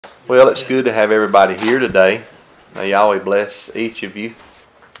Well, it's good to have everybody here today. May Yahweh bless each of you.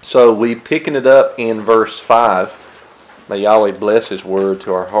 So we picking it up in verse 5. May Yahweh bless His word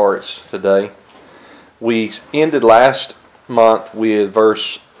to our hearts today. We ended last month with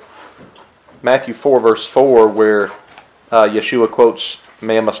Matthew 4, verse 4, where Yeshua quotes,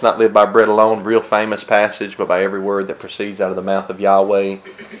 "Man must not live by bread alone," real famous passage, but by every word that proceeds out of the mouth of Yahweh.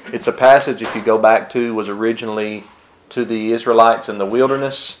 It's a passage, if you go back to, was originally to the Israelites in the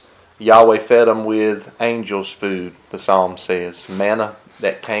wilderness. Yahweh fed them with angels' food, the psalm says, manna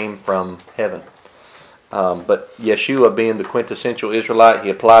that came from heaven. But Yeshua, being the quintessential Israelite, He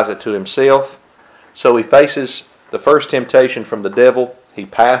applies it to Himself. So He faces the first temptation from the devil. He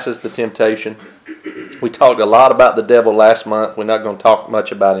passes the temptation. We talked a lot about the devil last month. We're not going to talk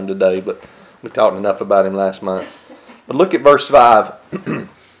much about him today, but we talked enough about him last month. But look at verse 5.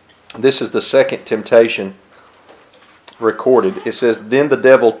 This is the second temptation recorded. It says, "Then the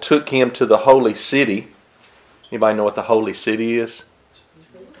devil took him to the holy city." Anybody know what the holy city is?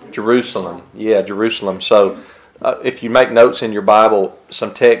 Jerusalem. Yeah, Jerusalem. So if you make notes in your Bible,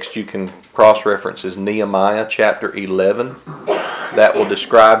 some text you can cross-reference is Nehemiah chapter 11. That will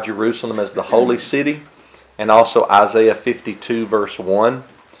describe Jerusalem as the holy city. And also Isaiah 52 verse 1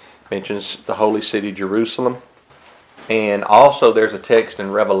 mentions the holy city Jerusalem. And also there's a text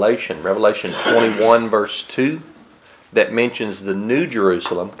in Revelation 21 verse 2, that mentions the new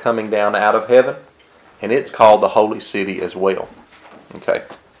Jerusalem coming down out of heaven. And it's called the holy city as well. Okay,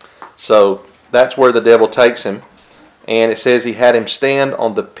 so that's where the devil takes him. And it says he had him stand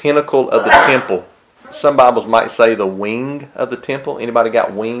on the pinnacle of the temple. Some Bibles might say the wing of the temple. Anybody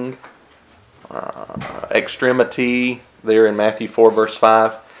got wing? Extremity there in Matthew 4 verse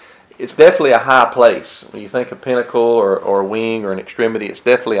 5. It's definitely a high place. When you think of pinnacle or wing or an extremity, it's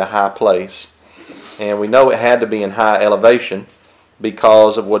definitely a high place. And we know it had to be in high elevation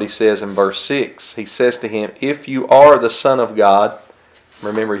because of what he says in verse 6. He says to him, "If you are the Son of God,"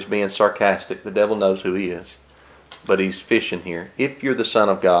 remember he's being sarcastic. The devil knows who he is, but he's fishing here. "If you're the Son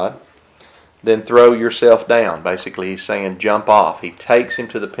of God, then throw yourself down." Basically, he's saying jump off. He takes him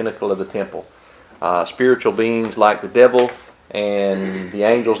to the pinnacle of the temple. Spiritual beings like the devil and the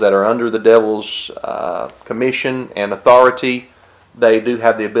angels that are under the devil's commission and authority, they do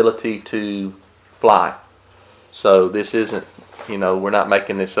have the ability to fly. So this isn't, we're not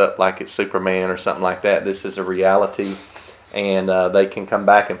making this up like it's Superman or something like that. This is a reality, and they can come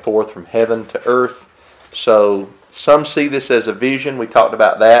back and forth from heaven to earth. So some see this as a vision. We talked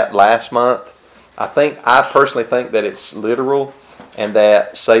about that last month. I personally think that it's literal, and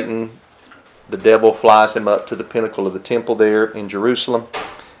that Satan, the devil, flies him up to the pinnacle of the temple there in Jerusalem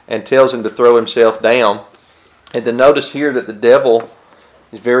and tells him to throw himself down. And then notice here that the devil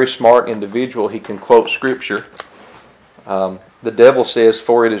is a very smart individual. He can quote scripture. The devil says,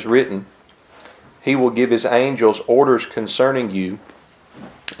 "For it is written, He will give His angels orders concerning you,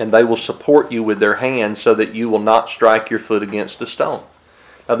 and they will support you with their hands so that you will not strike your foot against a stone."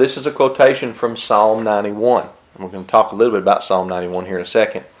 Now this is a quotation from Psalm 91. And we're going to talk a little bit about Psalm 91 here in a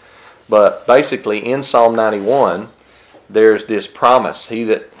second. But basically in Psalm 91, there's this promise. "He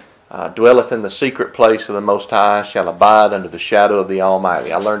that dwelleth in the secret place of the Most High shall abide under the shadow of the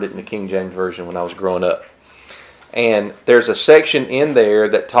Almighty." I learned it in the King James Version when I was growing up. And there's a section in there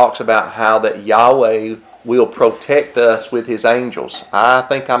that talks about how that Yahweh will protect us with His angels. I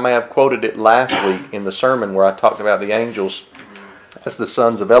think I may have quoted it last week in the sermon where I talked about the angels as the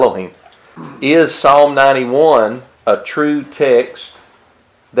sons of Elohim. Is Psalm 91 a true text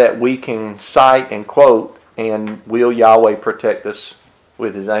that we can cite and quote, and will Yahweh protect us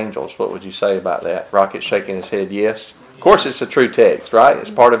with His angels? What would you say about that? Rocket's shaking his head yes. Of course it's a true text, right?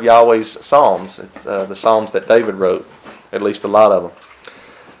 It's part of Yahweh's Psalms. It's the Psalms that David wrote, at least a lot of them.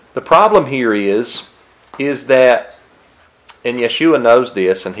 The problem here is that, and Yeshua knows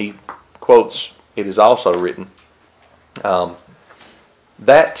this, and he quotes, "It is also written."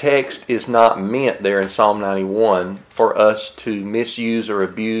 That text is not meant there in Psalm 91 for us to misuse or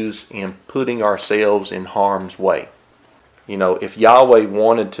abuse in putting ourselves in harm's way. If Yahweh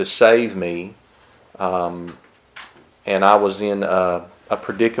wanted to save me, and I was in a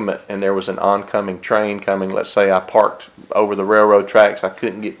predicament and there was an oncoming train coming, let's say I parked over the railroad tracks, I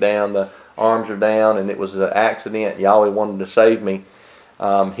couldn't get down, the arms are down, and it was an accident, Yahweh wanted to save me,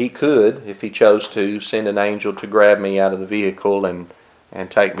 He could, if He chose to, send an angel to grab me out of the vehicle and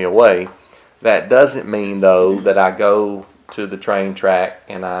take me away. That doesn't mean, though, that I go to the train track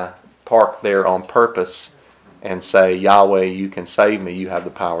and I park there on purpose and say, "Yahweh, you can save me, you have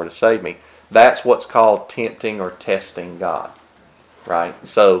the power to save me." That's what's called tempting or testing God. Right?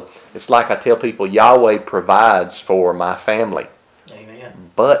 So it's like I tell people, Yahweh provides for my family. Amen.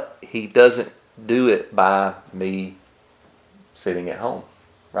 But He doesn't do it by me sitting at home,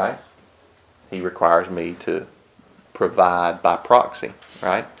 right? He requires me to provide by proxy,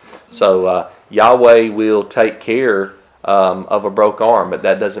 right? So Yahweh will take care of a broke arm, but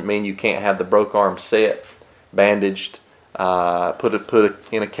that doesn't mean you can't have the broke arm set, bandaged, put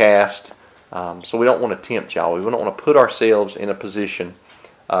in a cast. So we don't want to tempt Yahweh. We don't want to put ourselves in a position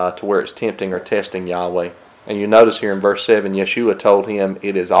to where it's tempting or testing Yahweh. And you notice here in verse 7, Yeshua told him,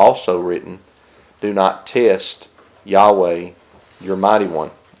 "It is also written, do not test Yahweh, your mighty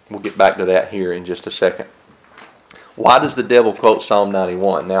one." We'll get back to that here in just a second. Why does the devil quote Psalm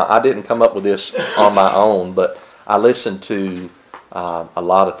 91? Now, I didn't come up with this on my own, but I listened to a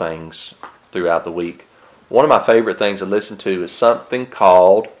lot of things throughout the week. One of my favorite things to listen to is something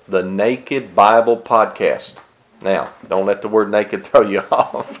called the Naked Bible Podcast. Now, don't let the word naked throw you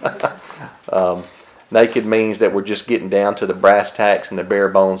off. Naked means that we're just getting down to the brass tacks and the bare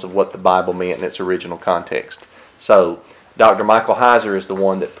bones of what the Bible meant in its original context. So, Dr. Michael Heiser is the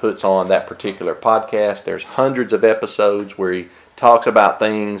one that puts on that particular podcast. There's hundreds of episodes where he talks about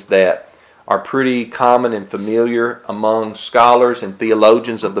things that are pretty common and familiar among scholars and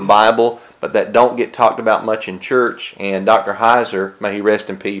theologians of the Bible, but that don't get talked about much in church. And Dr. Heiser, may he rest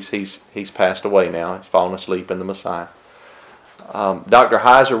in peace, he's passed away now. He's fallen asleep in the Messiah. Dr.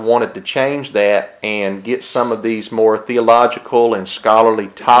 Heiser wanted to change that and get some of these more theological and scholarly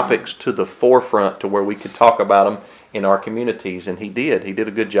topics to the forefront to where we could talk about them in our communities, and he did. He did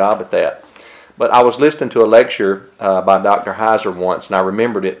a good job at that. But I was listening to a lecture by Dr. Heiser once, and I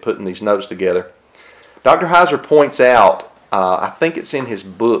remembered it putting these notes together. Dr. Heiser points out, I think it's in his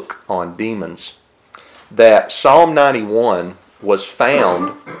book on demons, that Psalm 91 was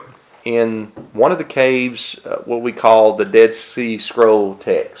found in one of the caves, what we call the Dead Sea Scroll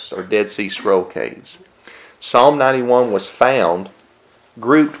text, or Dead Sea Scroll caves. Psalm 91 was found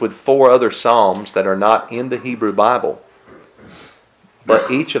grouped with 4 other psalms that are not in the Hebrew Bible.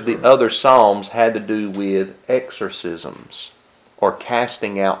 But each of the other psalms had to do with exorcisms or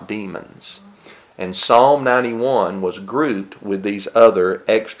casting out demons. And Psalm 91 was grouped with these other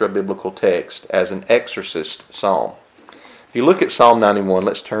extra biblical texts as an exorcist psalm. If you look at Psalm 91,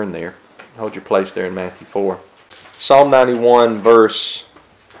 let's turn there. Hold your place there in Matthew 4. Psalm 91 verse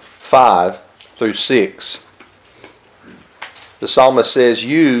 5 through 6. The psalmist says,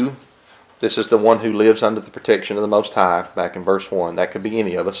 "You," this is the one who lives under the protection of the Most High, back in verse 1. That could be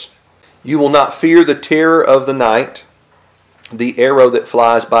any of us. "You will not fear the terror of the night, the arrow that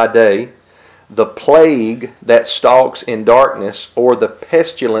flies by day, the plague that stalks in darkness, or the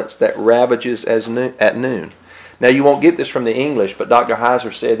pestilence that ravages at noon." Now, you won't get this from the English, but Dr.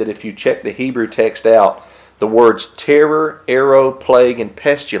 Heiser said that if you check the Hebrew text out, the words terror, arrow, plague, and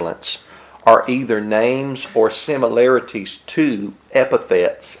pestilence are either names or similarities to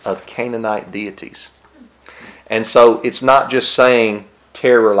epithets of Canaanite deities. And so it's not just saying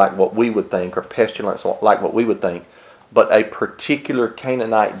terror like what we would think, or pestilence like what we would think, but a particular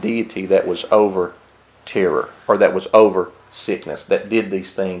Canaanite deity that was over terror, or that was over sickness, that did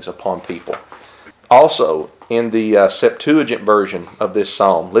these things upon people. Also, in the Septuagint version of this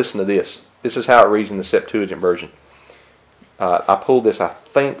psalm, listen to this. This is how it reads in the Septuagint version. I pulled this, I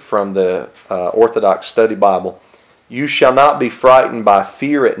think, from the Orthodox Study Bible. "You shall not be frightened by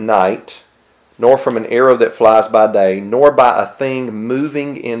fear at night, nor from an arrow that flies by day, nor by a thing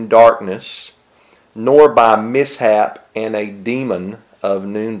moving in darkness, nor by mishap and a demon of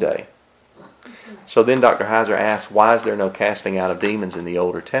noonday." So then Dr. Heiser asks, why is there no casting out of demons in the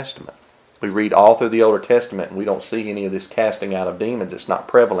Older Testament? We read all through the Older Testament and we don't see any of this casting out of demons. It's not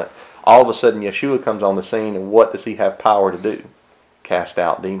prevalent. All of a sudden Yeshua comes on the scene, and what does he have power to do? Cast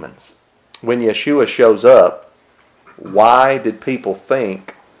out demons. When Yeshua shows up, why did people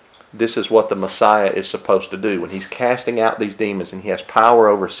think this is what the Messiah is supposed to do? When he's casting out these demons and he has power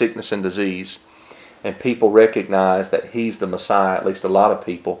over sickness and disease, and people recognize that he's the Messiah, at least a lot of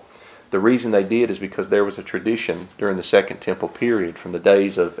people, the reason they did is because there was a tradition during the Second Temple period, from the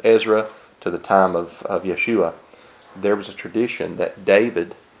days of Ezra to the time of Yeshua. There was a tradition that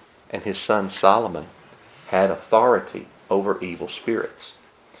David and his son Solomon had authority over evil spirits.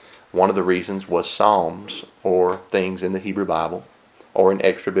 One of the reasons was psalms, or things in the Hebrew Bible, or in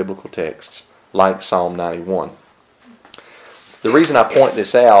extra biblical texts, like Psalm 91. The reason I point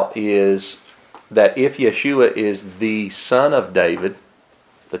this out is that if Yeshua is the son of David,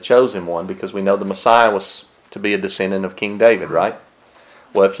 the chosen one, because we know the Messiah was to be a descendant of King David, right?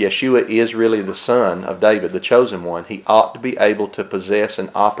 Well, if Yeshua is really the son of David, the chosen one, he ought to be able to possess and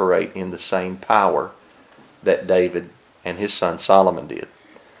operate in the same power that David and his son Solomon did.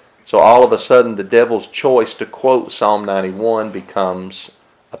 So all of a sudden the devil's choice to quote Psalm 91 becomes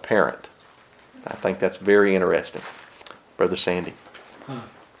apparent. I think that's very interesting. Brother Sandy.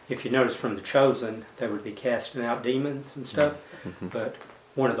 If you notice from the chosen, they would be casting out demons and stuff. Mm-hmm. But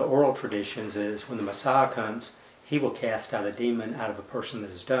one of the oral traditions is when the Messiah comes, he will cast out a demon out of a person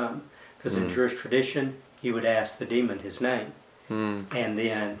that is dumb. Because in Jewish tradition, he would ask the demon his name. And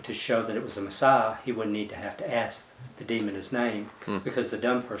then to show that it was the Messiah, he wouldn't need to have to ask the demon his name because the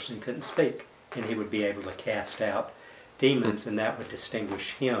dumb person couldn't speak. And he would be able to cast out demons, and that would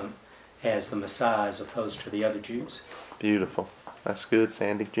distinguish him as the Messiah as opposed to the other Jews. Beautiful. That's good,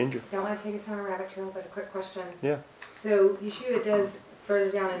 Sandy. Ginger. Don't want to take us on a rabbit trail, but a quick question. Yeah. So Yeshua does,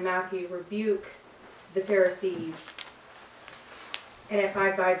 further down in Matthew, rebuke the Pharisees. And if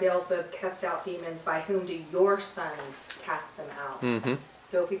I by Beelzebub cast out demons, by whom do your sons cast them out? Mm-hmm.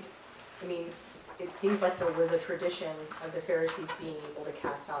 So if it seems like there was a tradition of the Pharisees being able to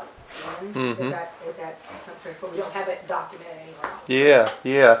cast out demons. Mm-hmm. But we don't have it documented anywhere else.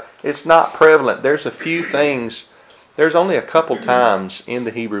 Yeah. It's not prevalent. There's a few things. There's only a couple times in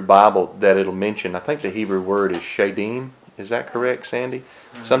the Hebrew Bible that it'll mention. I think the Hebrew word is shadim. Is that correct, Sandy?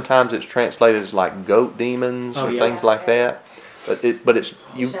 Sometimes it's translated as like goat demons or things like that. But it's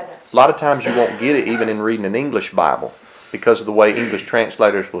a lot of times you won't get it even in reading an English Bible because of the way English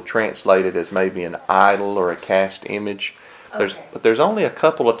translators will translate it as maybe an idol or a cast image. But there's only a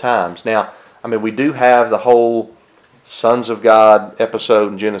couple of times. Now, I mean, we do have the whole Sons of God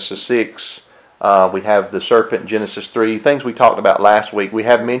episode in Genesis 6. We have the serpent in Genesis 3. Things we talked about last week. We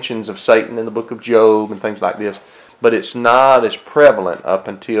have mentions of Satan in the book of Job and things like this. But it's not as prevalent up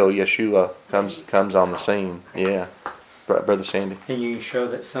until Yeshua comes on the scene. Yeah. Brother Sandy. And you show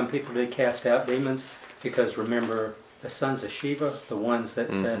that some people did cast out demons because remember the sons of Sheva, the ones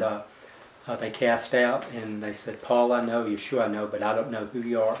that said they cast out and they said, Paul I know, Yeshua I know, but I don't know who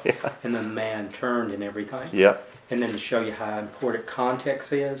you are. Yeah. And then the man turned and everything. Yep. And then to show you how important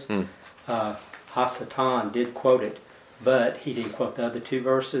context is, Hasatan did quote it, but he didn't quote the other two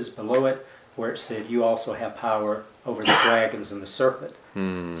verses below it where it said, you also have power over the dragons and the serpent.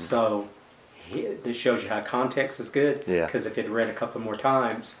 So this shows you how context is good. Because if he'd read a couple more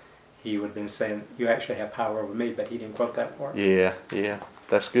times, he would have been saying, you actually have power over me, but he didn't quote that part. Yeah.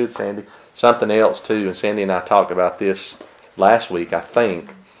 That's good, Sandy. Something else, too, and Sandy and I talked about this last week, I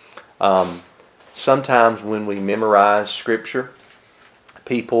think. Sometimes when we memorize Scripture,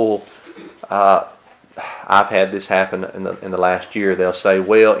 people, I've had this happen in the last year, they'll say,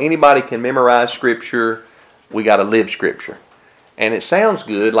 well, anybody can memorize Scripture, we got to live Scripture. And it sounds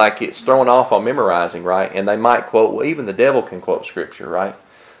good, like it's throwing off on memorizing, right? And they might quote, well, even the devil can quote Scripture, right?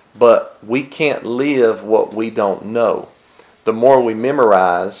 But we can't live what we don't know. The more we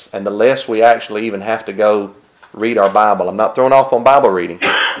memorize, and the less we actually even have to go read our Bible. I'm not throwing off on Bible reading,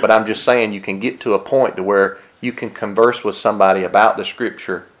 but I'm just saying you can get to a point to where you can converse with somebody about the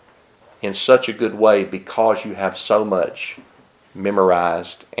Scripture in such a good way because you have so much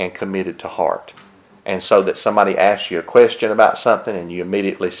memorized and committed to heart. And so that somebody asks you a question about something and you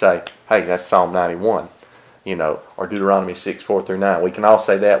immediately say, hey, that's Psalm 91, or Deuteronomy 6, 4 through 9. We can all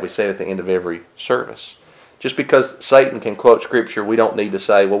say that. We say it at the end of every service. Just because Satan can quote Scripture, we don't need to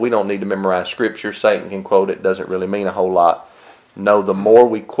say, well, we don't need to memorize Scripture. Satan can quote it. Doesn't really mean a whole lot. No, the more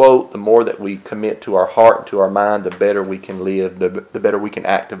we quote, the more that we commit to our heart and to our mind, the better we can live, the better we can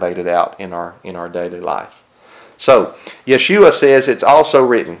activate it out in our daily life. So, Yeshua says it's also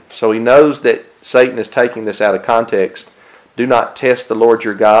written. So he knows that Satan is taking this out of context. Do not test the Lord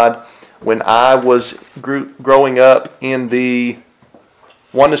your God. When I was growing up in the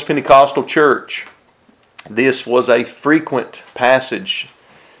Oneness Pentecostal Church, this was a frequent passage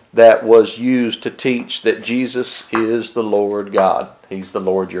that was used to teach that Jesus is the Lord God. He's the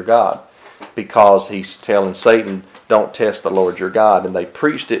Lord your God. Because he's telling Satan, don't test the Lord your God. And they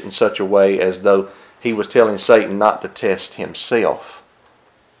preached it in such a way as though he was telling Satan not to test himself.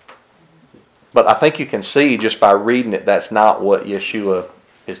 But I think you can see just by reading it, that's not what Yeshua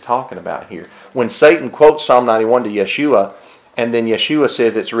is talking about here. When Satan quotes Psalm 91 to Yeshua, and then Yeshua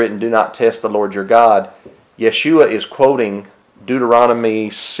says it's written, do not test the Lord your God, Yeshua is quoting Deuteronomy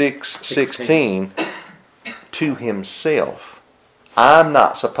 6:16 to himself. I'm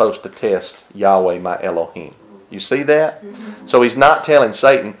not supposed to test Yahweh my Elohim. You see that? Mm-hmm. So he's not telling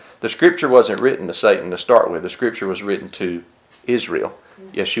Satan. The Scripture wasn't written to Satan to start with. The Scripture was written to Israel.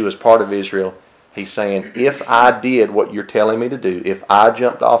 Yeshua is part of Israel. He's saying, if I did what you're telling me to do, if I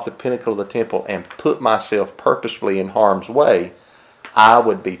jumped off the pinnacle of the temple and put myself purposefully in harm's way, I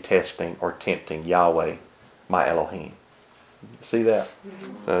would be testing or tempting Yahweh, my Elohim. See that?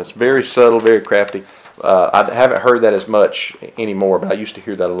 Mm-hmm. So it's very subtle, very crafty. I haven't heard that as much anymore, but I used to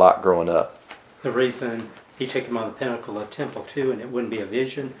hear that a lot growing up. The reason he took him on the pinnacle of the temple too, and it wouldn't be a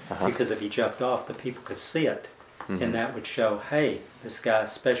vision, because if he jumped off, the people could see it. And that would show, hey, this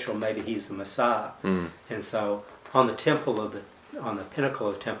guy's special. Maybe he's the Messiah. And so on the pinnacle of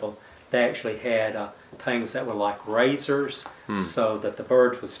the temple, they actually had things that were like razors, so that the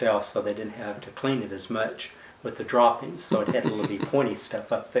birds would stay off, so they didn't have to clean it as much with the droppings. So it had a little bit pointy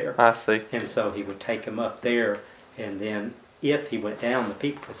stuff up there. I see. And so he would take him up there, and then if he went down, the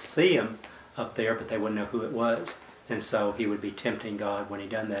people could see him up there, but they wouldn't know who it was. And so he would be tempting God when he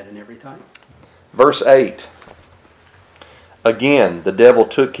done that and everything. Verse 8. Again, the devil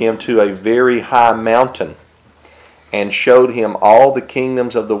took him to a very high mountain and showed him all the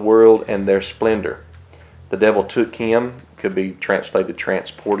kingdoms of the world and their splendor. The devil took him, could be translated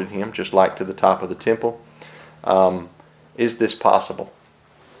transported him, just like to the top of the temple. Is this possible?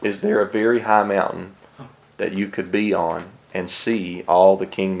 Is there a very high mountain that you could be on and see all the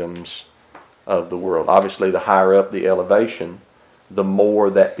kingdoms of the world? Obviously, the higher up the elevation, the more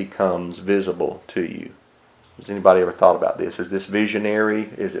that becomes visible to you. Has anybody ever thought about this? Is this visionary?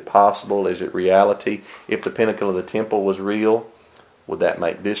 Is it possible? Is it reality? If the pinnacle of the temple was real, would that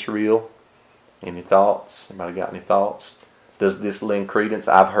make this real? Any thoughts? Anybody got any thoughts? Does this lend credence?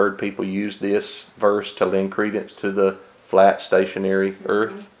 I've heard people use this verse to lend credence to the flat, stationary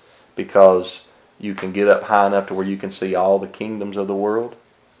earth, because you can get up high enough to where you can see all the kingdoms of the world.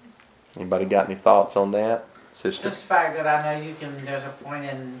 Anybody got any thoughts on that, sister? Just the fact that I know there's a point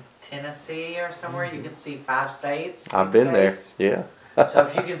in Tennessee or somewhere you can see 5 states. I've been states. there, yeah. So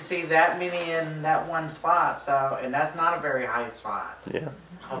if you can see that many in that one spot, and that's not a very high spot. Yeah.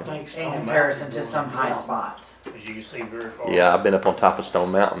 I think In comparison to some high spots. As you can see very far. Yeah, I've been up on top of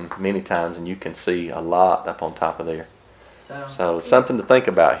Stone Mountain many times, and you can see a lot up on top of there. So it's something to think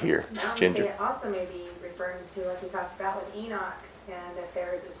about here, Ginger. It also may be referring to, like we talked about with Enoch, and that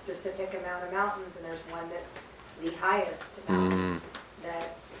there's a specific amount of mountains, and there's one that's the highest mountain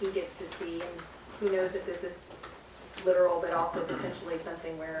that he gets to see. And who knows if this is literal, but also potentially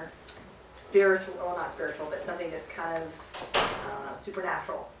something where spiritual, well, not spiritual, but something that's kind of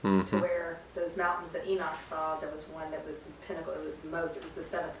supernatural, to where those mountains that Enoch saw, there was one that was the pinnacle, it was the most, it was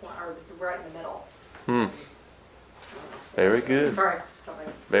the 7th one, or it was right in the middle. Very good. Sorry, something.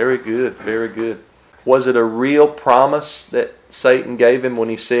 Very good, very good. Was it a real promise that Satan gave him when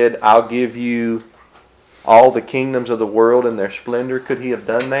he said, I'll give you all the kingdoms of the world and their splendor? Could he have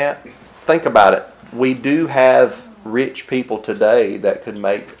done that? Think about it. We do have rich people today that could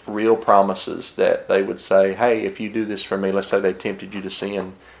make real promises that they would say, hey, if you do this for me, let's say they tempted you to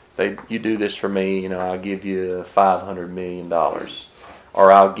sin, you do this for me, I'll give you $500 million.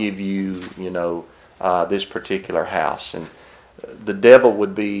 Or I'll give you, this particular house. And the devil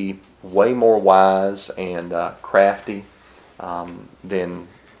would be way more wise and crafty than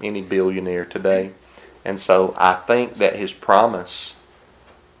any billionaire today. And so I think that his promise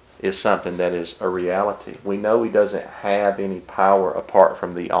is something that is a reality. We know he doesn't have any power apart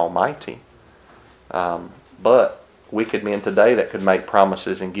from the Almighty. But wicked men today that could make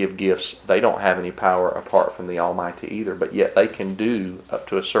promises and give gifts, they don't have any power apart from the Almighty either. But yet they can do up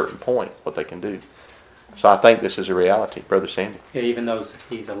to a certain point what they can do. So I think this is a reality. Brother Sandy? Yeah, even though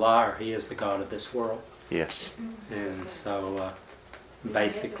he's a liar, he is the God of this world. Yes. And so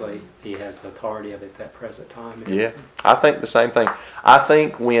basically he has the authority of it at that present time. Yeah, I think the same thing. I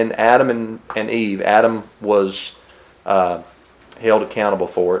think when Adam and Eve, Adam was held accountable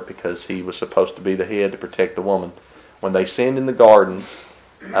for it because he was supposed to be the head to protect the woman. When they sinned in the garden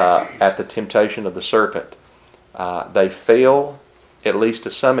at the temptation of the serpent, they fell, at least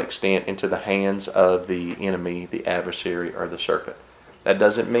to some extent, into the hands of the enemy, the adversary, or the serpent. That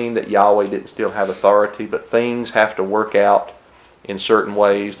doesn't mean that Yahweh didn't still have authority, but things have to work out in certain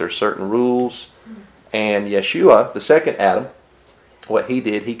ways. There's certain rules. And Yeshua, the second Adam, what he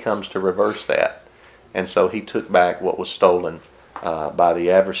did, he comes to reverse that. And so he took back what was stolen by the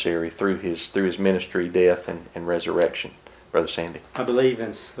adversary through his ministry, death, and resurrection. Brother Sandy? I believe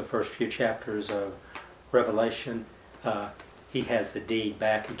in the first few chapters of Revelation, he has the deed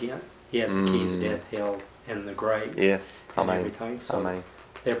back again. He has the keys of death, hell, and the grave. Yes. And Amen. everything. So Amen.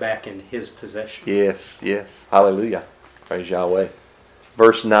 they're back in his possession. Yes, yes. Hallelujah. Praise Yahweh.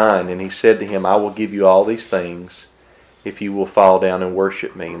 Verse 9, and he said to him, I will give you all these things if you will fall down and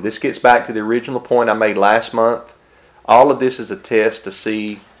worship me. And this gets back to the original point I made last month. All of this is a test to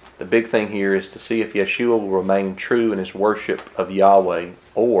see, the big thing here is to see if Yeshua will remain true in his worship of Yahweh,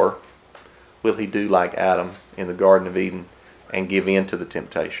 or will he do like Adam in the Garden of Eden and give in to the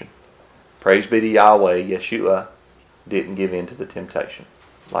temptation. Praise be to Yahweh, Yeshua didn't give in to the temptation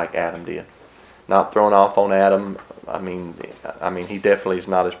like Adam did. not thrown off on Adam. I mean, he definitely is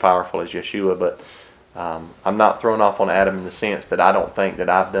not as powerful as Yeshua, but I'm not thrown off on Adam in the sense that I don't think that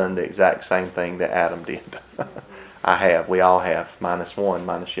I've done the exact same thing that Adam did. I have. We all have, minus one,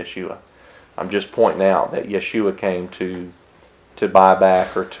 minus Yeshua. I'm just pointing out that Yeshua came to buy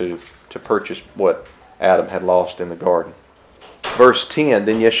back or to purchase what Adam had lost in the garden. Verse 10,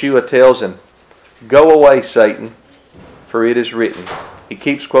 then Yeshua tells him, "Go away, Satan, for it is written." He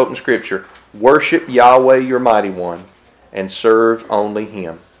keeps quoting Scripture. "Worship Yahweh your mighty one, and serve only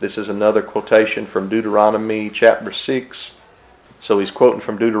Him." This is another quotation from Deuteronomy chapter 6. So he's quoting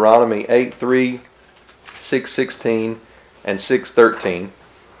from Deuteronomy 8:3, 6:16, and 6:13.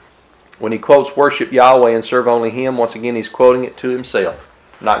 When he quotes "worship Yahweh and serve only Him," once again he's quoting it to himself.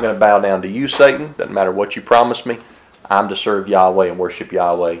 "I'm not going to bow down to you, Satan. Doesn't matter what you promise me. I'm to serve Yahweh and worship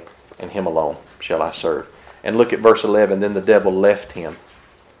Yahweh, and Him alone shall I serve." And look at verse 11. Then the devil left him.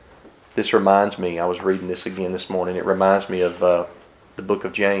 This reminds me, I was reading this again this morning, it reminds me of the book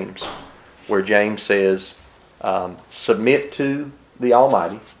of James, where James says, submit to the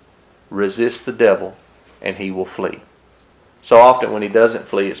Almighty, resist the devil, and he will flee. So often when he doesn't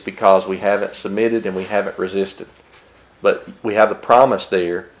flee, it's because we haven't submitted and we haven't resisted. But we have the promise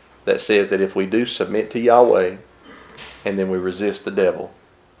there that says that if we do submit to Yahweh and then we resist the devil,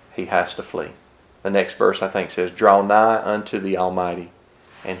 he has to flee. The next verse I think says, "Draw nigh unto the Almighty,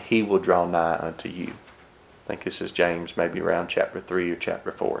 and He will draw nigh unto you." I think this is James, maybe around chapter 3 or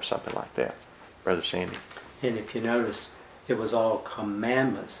chapter 4 or something like that. Brother Sandy. And if you notice, it was all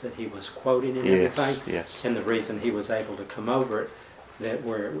commandments that he was quoting and everything. Yes. And the reason he was able to come over it, that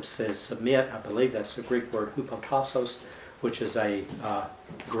where it says submit, I believe that's the Greek word hupotasos, which is a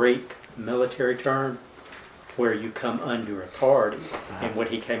Greek military term where you come under authority. And what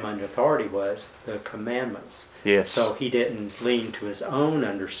he came under authority was the commandments. Yes. So he didn't lean to his own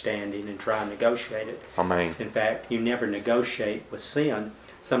understanding and try and negotiate it. Amen. In fact, you never negotiate with sin.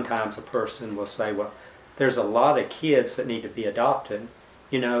 Sometimes a person will say, well, there's a lot of kids that need to be adopted.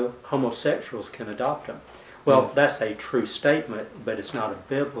 You know, homosexuals can adopt them. Well, that's a true statement, but it's not a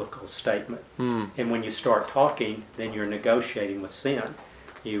biblical statement. And when you start talking, then you're negotiating with sin.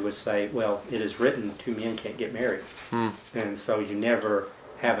 You would say, well, it is written, 2 men can't get married. And so you never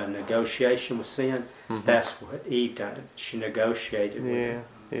have a negotiation with sin. That's what Eve done. She negotiated with it.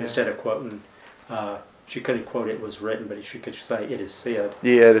 Instead of quoting, she couldn't quote it was written, but she could say it is said.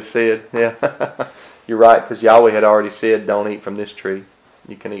 Yeah, it is said. Yeah. You're right, because Yahweh had already said, don't eat from this tree.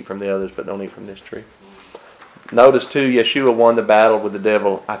 You can eat from the others, but don't eat from this tree. Notice too, Yeshua won the battle with the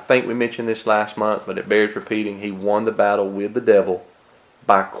devil. I think we mentioned this last month, but it bears repeating. He won the battle with the devil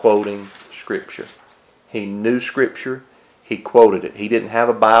by quoting Scripture. He knew Scripture. He quoted it. He didn't have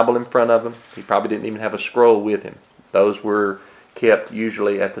a Bible in front of him. He probably didn't even have a scroll with him. Those were kept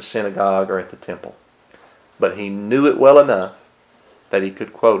usually at the synagogue or at the temple. But he knew it well enough that he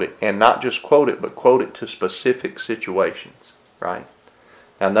could quote it. And not just quote it, but quote it to specific situations. Right?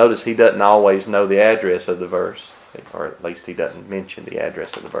 Now notice he doesn't always know the address of the verse. Or at least he doesn't mention the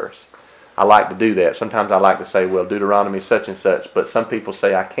address of the verse. I like to do that. Sometimes I like to say, well, Deuteronomy such and such. But some people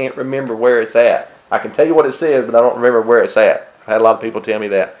say, I can't remember where it's at. I can tell you what it says, but I don't remember where it's at. I've had a lot of people tell me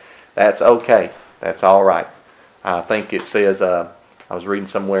that. That's okay. That's all right. I think it says, I was reading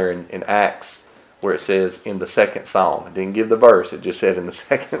somewhere in Acts where it says in the second psalm. It didn't give the verse. It just said in the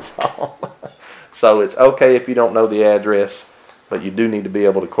second psalm. So it's okay if you don't know the address, but you do need to be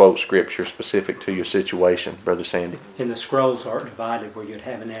able to quote Scripture specific to your situation, Brother Sandy. And the scrolls aren't divided where you'd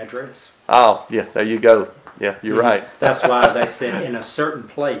have an address. Oh, yeah, there you go. Yeah, you're right. That's why they said in a certain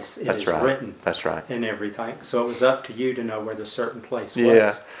place it is written. That's right. And everything. So it was up to you to know where the certain place was.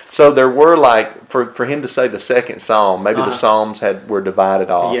 Yeah. So there were like, for him to say the second psalm, maybe the psalms were divided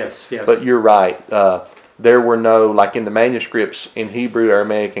off. Yes. But you're right. There were no, like in the manuscripts in Hebrew,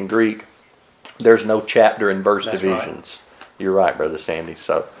 Aramaic, and Greek, there's no chapter and verse divisions. Right. You're right, Brother Sandy.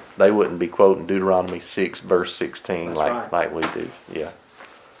 So they wouldn't be quoting Deuteronomy 6, verse 16 like we do. Yeah.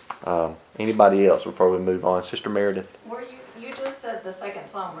 Anybody else before we move on? Sister Meredith. You just said the second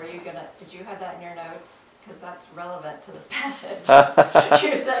psalm. Did you have that in your notes? Because that's relevant to this passage.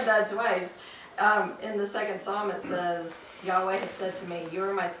 You said that twice. In the second psalm it says, Yahweh has said to me, you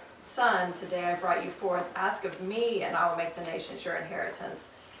are my son, today I brought you forth. Ask of me, and I will make the nations your inheritance,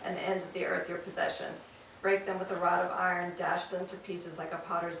 and the ends of the earth your possession. Break them with a rod of iron, dash them to pieces like a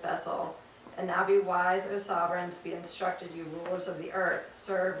potter's vessel. And now be wise, O sovereigns, be instructed, you rulers of the earth.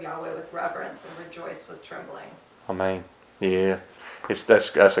 Serve Yahweh with reverence and rejoice with trembling. Amen. Yeah,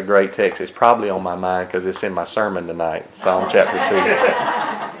 that's a great text. It's probably on my mind because it's in my sermon tonight, Psalm chapter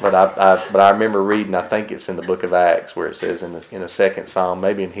 2. But I remember reading. I think it's in the book of Acts where it says in the second Psalm,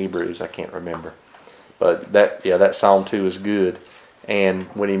 maybe in Hebrews. I can't remember. But that Psalm 2 is good. And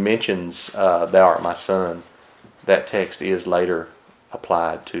when he mentions, thou art my son, that text is later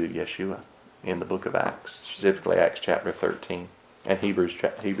applied to Yeshua in the book of Acts, specifically Acts chapter 13 and Hebrews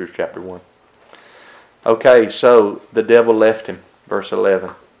chapter 1. Okay, so the devil left him, verse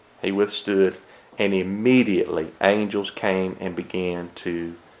 11. He withstood, and immediately angels came and began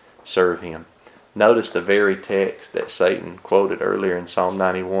to serve him. Notice the very text that Satan quoted earlier in Psalm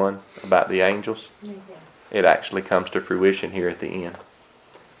 91 about the angels. It actually comes to fruition here at the end.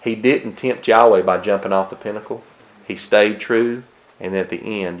 He didn't tempt Yahweh by jumping off the pinnacle. He stayed true, and at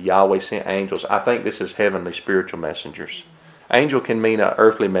the end, Yahweh sent angels. I think this is heavenly spiritual messengers. Angel can mean an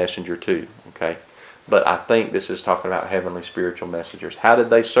earthly messenger too, okay? But I think this is talking about heavenly spiritual messengers. How did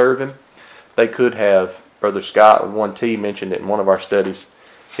they serve him? They could have, Brother Scott with 1T mentioned it in one of our studies.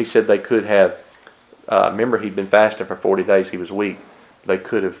 He said they could have, remember he'd been fasting for 40 days, he was weak. They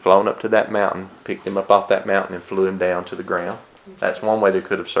could have flown up to that mountain, picked him up off that mountain and flew him down to the ground. That's one way they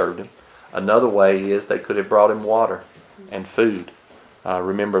could have served him. Another way is they could have brought him water and food.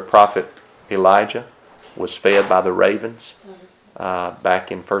 Remember Prophet Elijah was fed by the ravens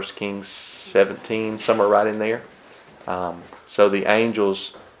back in 1 Kings 17, somewhere right in there. So the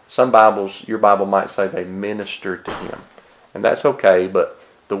angels, some Bibles, your Bible might say they ministered to him. And that's okay, but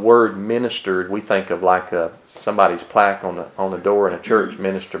the word ministered, we think of like somebody's plaque on the door in a church,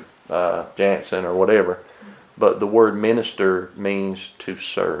 Minister Jansen or whatever. But the word minister means to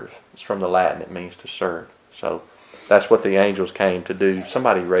serve. It's from the Latin, it means to serve. So that's what the angels came to do.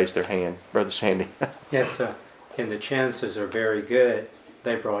 Somebody raised their hand. Brother Sandy. Yes, and the chances are very good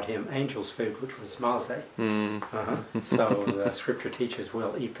they brought him angel's food, which was maze. So the scripture teaches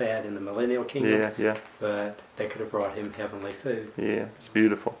we'll eat that in the millennial kingdom. Yeah. But they could have brought him heavenly food. Yeah, it's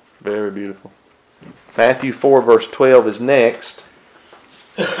beautiful. Very beautiful. Matthew 4 verse 12 is next.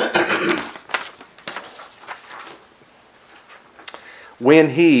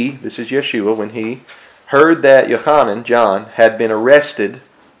 When he, this is Yeshua, when he heard that Yohanan, John, had been arrested,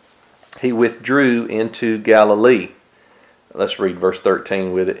 he withdrew into Galilee. Let's read verse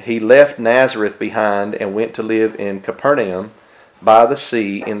 13 with it. He left Nazareth behind and went to live in Capernaum by the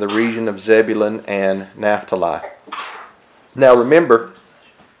sea in the region of Zebulun and Naphtali. Now remember,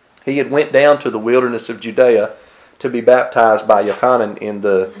 he had went down to the wilderness of Judea to be baptized by Yohanan in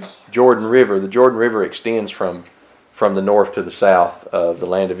the Jordan River. The Jordan River extends from the north to the south of the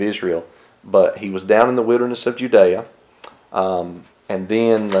land of Israel. But he was down in the wilderness of Judea. And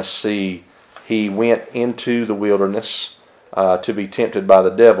then, let's see, he went into the wilderness to be tempted by the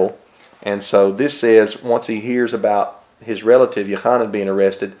devil. And so this says, once he hears about his relative Yohanan being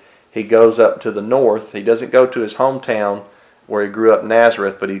arrested, he goes up to the north. He doesn't go to his hometown where he grew up,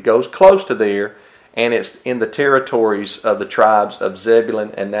 Nazareth, but he goes close to there, and it's in the territories of the tribes of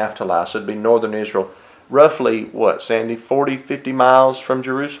Zebulun and Naphtali. So it'd be northern Israel. Roughly, what, Sandy, 40, 50 miles from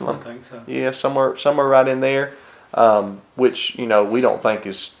Jerusalem? I think so. Yeah, somewhere right in there, which, we don't think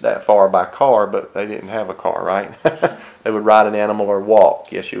is that far by car, but they didn't have a car, right? They would ride an animal or walk.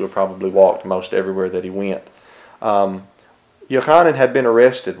 Yeshua probably walked most everywhere that he went. Yohanan had been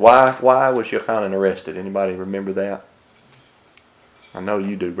arrested. Why was Yohanan arrested? Anybody remember that? I know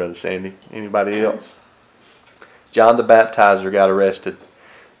you do, Brother Sandy. Anybody else? John the Baptizer got arrested.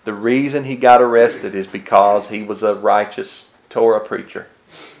 The reason he got arrested is because he was a righteous Torah preacher.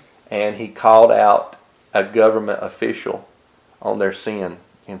 And he called out a government official on their sin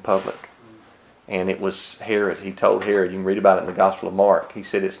in public. And it was Herod. He told Herod, you can read about it in the Gospel of Mark. He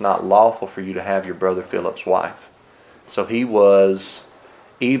said, it's not lawful for you to have your brother Philip's wife. So he was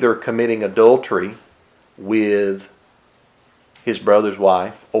either committing adultery with his brother's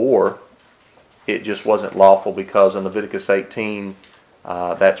wife, or it just wasn't lawful because in Leviticus 18,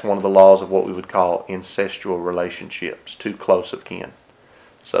 that's one of the laws of what we would call incestual relationships, too close of kin.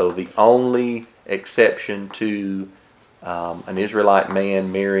 So the only exception to an Israelite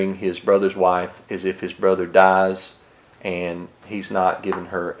man marrying his brother's wife is if his brother dies and he's not given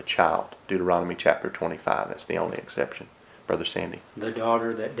her a child. Deuteronomy chapter 25, that's the only exception. Brother Sandy. The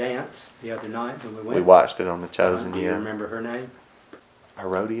daughter that danced the other night when we went. We watched it on The Chosen, Do you remember her name?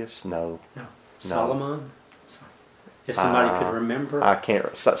 Herodias? No. Solomon? If somebody could remember. I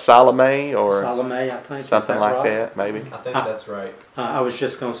can't. Salome or Salome, I think. something like right? that, maybe. I think that's right. I was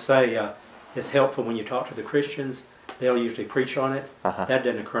just going to say, it's helpful when you talk to the Christians. They'll usually preach on it. That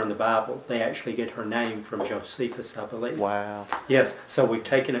doesn't occur in the Bible. They actually get her name from Josephus, I believe. Wow. Yes, so we've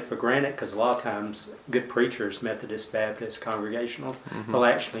taken it for granted because a lot of times good preachers, Methodist, Baptist, Congregational, will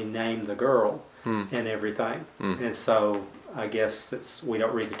actually name the girl and everything. And so I guess we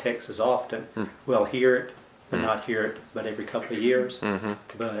don't read the text as often. We'll hear it but not hear it but every couple of years. Mm-hmm.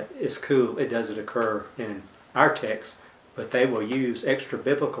 But it's cool. It doesn't occur in our text, but they will use extra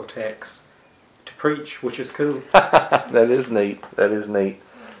biblical texts to preach, which is cool. That is neat. That is neat.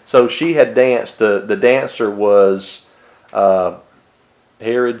 So she had danced. The dancer was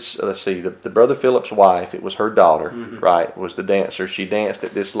Herod's. Let's see, the brother Philip's wife. It was her daughter, right? Was the dancer. She danced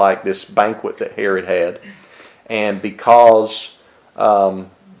at this banquet that Herod had, and because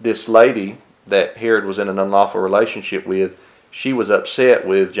this lady that Herod was in an unlawful relationship with, she was upset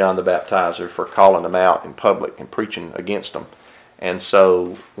with John the Baptizer for calling him out in public and preaching against him. And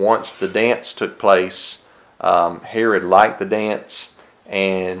so once the dance took place, Herod liked the dance,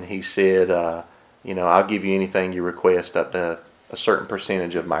 and he said, I'll give you anything you request up to a certain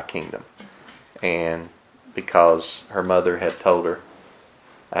percentage of my kingdom. And because her mother had told her,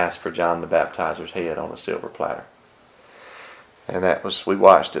 ask for John the Baptizer's head on a silver platter. And we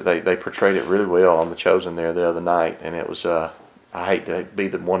watched it. They portrayed it really well on The Chosen there the other night, and it was, I hate to be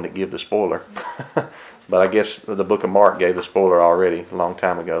the one to give the spoiler, but I guess the book of Mark gave the spoiler already a long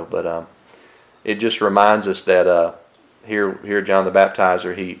time ago. But it just reminds us that here John the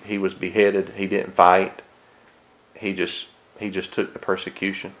Baptizer, he was beheaded. He didn't fight. He just took the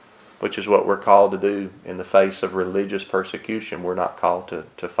persecution, which is what we're called to do in the face of religious persecution. We're not called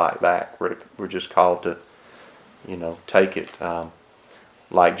to fight back. We're just called to, take it.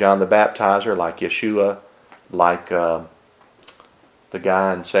 Like John the Baptizer, like Yeshua, like the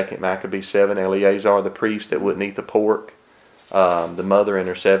guy in 2 Maccabees 7, Eleazar the priest that wouldn't eat the pork, the mother and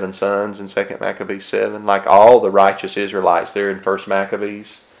her 7 sons in 2 Maccabees 7, like all the righteous Israelites there in 1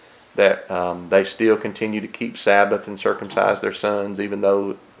 Maccabees, that they still continue to keep Sabbath and circumcise their sons, even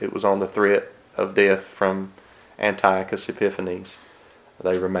though it was on the threat of death from Antiochus Epiphanes.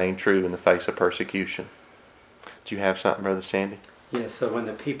 They remain true in the face of persecution. Do you have something, Brother Sandy? Yeah, so when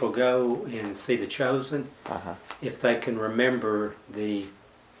the people go and see The Chosen, if they can remember the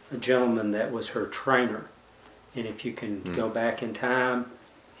gentleman that was her trainer, and if you can go back in time,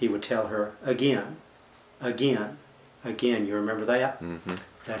 he would tell her again. You remember that? Mm-hmm.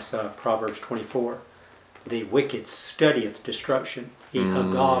 That's Proverbs 24. The wicked studieth destruction. He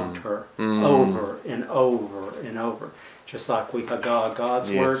hagogged her over and over and over. Just like we hagog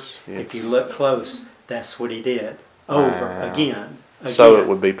God's word. Yes. If you look close, that's what he did. Over again. So it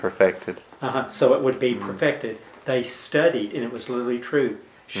would be perfected. So it would be perfected. They studied, and it was literally true.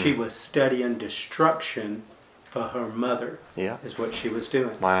 She was studying destruction for her mother, is what she was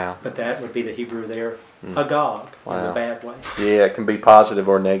doing. Wow. But that would be the Hebrew there, hagog, in a bad way. Yeah, it can be positive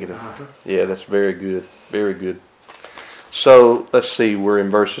or negative. Yeah, that's very good. Very good. So, let's see, we're in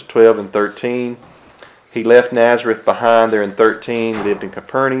verses 12 and 13. He left Nazareth behind there in 13, lived in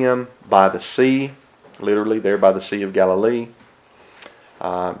Capernaum by the sea, literally there by the Sea of Galilee,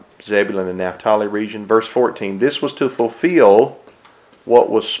 Zebulun and Naphtali region. Verse 14, this was to fulfill what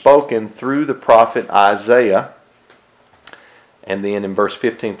was spoken through the prophet Isaiah. And then in verse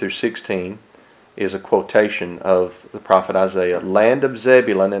 15 through 16 is a quotation of the prophet Isaiah. Land of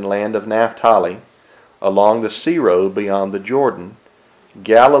Zebulun and land of Naphtali, along the sea road beyond the Jordan,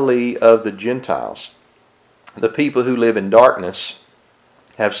 Galilee of the Gentiles. The people who live in darkness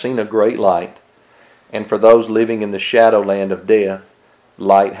have seen a great light, and for those living in the shadow land of death,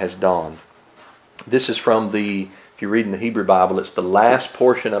 light has dawned. This is from if you read in the Hebrew Bible, it's the last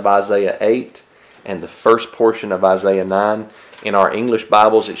portion of Isaiah 8 and the first portion of Isaiah 9. In our English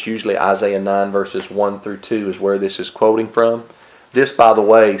Bibles, it's usually Isaiah 9 verses 1 through 2 is where this is quoting from. This, by the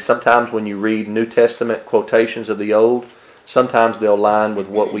way, sometimes when you read New Testament quotations of the Old, sometimes they'll line with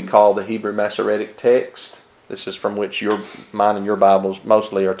what we call the Hebrew Masoretic text. This is from which mine and your Bibles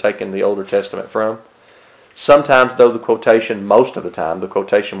mostly are taking the Older Testament from. Sometimes, though, most of the time, the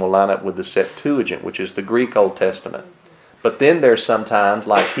quotation will line up with the Septuagint, which is the Greek Old Testament. But then there's sometimes,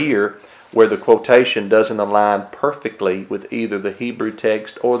 like here, where the quotation doesn't align perfectly with either the Hebrew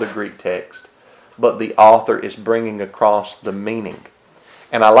text or the Greek text, but the author is bringing across the meaning.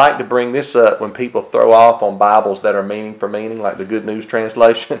 And I like to bring this up when people throw off on Bibles that are meaning for meaning, like the Good News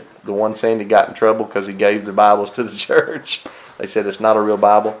Translation. The one Sandy got in trouble because he gave the Bibles to the church. They said it's not a real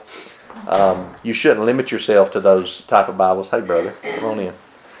Bible. You shouldn't limit yourself to those type of Bibles. Hey, brother, come on in.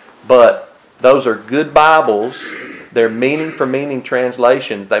 But those are good Bibles. They're meaning for meaning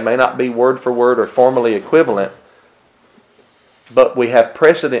translations. They may not be word for word or formally equivalent, but we have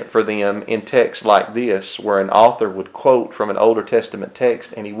precedent for them in texts like this, where an author would quote from an Older Testament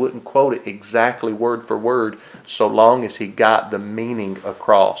text, and he wouldn't quote it exactly word for word, so long as he got the meaning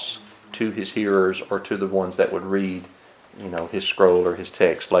across to his hearers or to the ones that would read, his scroll or his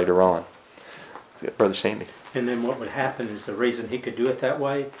text later on. Brother Sandy. And then what would happen is the reason he could do it that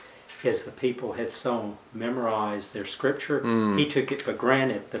way as the people had so memorized their scripture, Mm. he took it for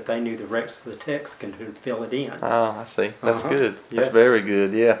granted that they knew the rest of the text and could fill it in. Oh, I see. That's Uh-huh. good. That's Yes. very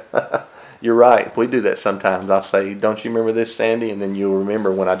good. Yeah. You're right. We do that sometimes. I'll say, don't you remember this, Sandy? And then you'll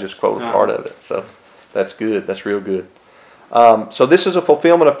remember when I just quoted part of it. So that's good. That's real good. So this is a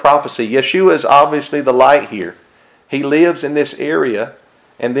fulfillment of prophecy. Yeshua is obviously the light here. He lives in this area.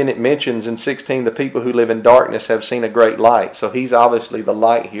 And then it mentions in 16, the people who live in darkness have seen a great light. So he's obviously the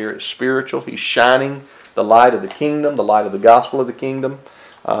light here. It's spiritual. He's shining the light of the kingdom, the light of the gospel of the kingdom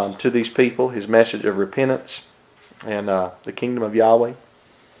to these people. His message of repentance and the kingdom of Yahweh.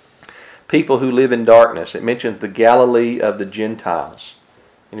 People who live in darkness. It mentions the Galilee of the Gentiles.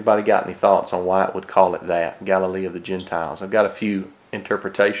 Anybody got any thoughts on why it would call it that? Galilee of the Gentiles. I've got a few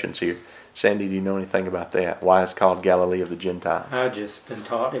interpretations here. Sandy, do you know anything about that? Why it's called Galilee of the Gentiles? I've just been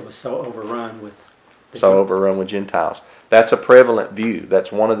taught it was so overrun with Overrun with Gentiles. That's a prevalent view.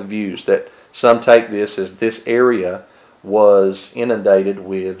 That's one of the views that some take this as this area was inundated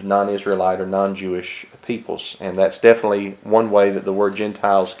with non-Israelite or non-Jewish peoples. And that's definitely one way that the word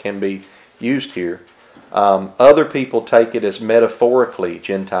Gentiles can be used here. Other people take it as metaphorically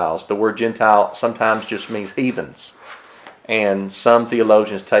Gentiles. The word Gentile sometimes just means heathens. And some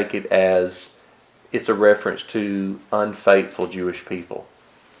theologians take it as it's a reference to unfaithful Jewish people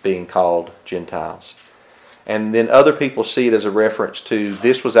being called Gentiles. And then other people see it as a reference to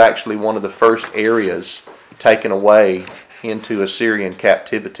this was actually one of the first areas taken away into Assyrian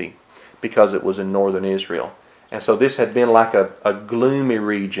captivity because it was in northern Israel. And so this had been like a gloomy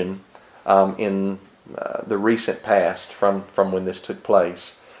region in the recent past from when this took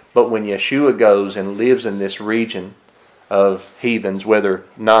place. But when Yeshua goes and lives in this region of heathens, whether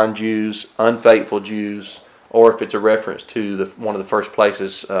non-Jews, unfaithful Jews, or if it's a reference to one of the first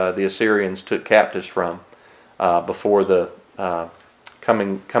places the Assyrians took captives from before the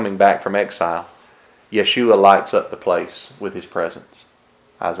coming back from exile, Yeshua lights up the place with his presence.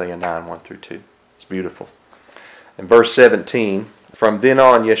 Isaiah 9, 1 through 2. It's beautiful. In verse 17, from then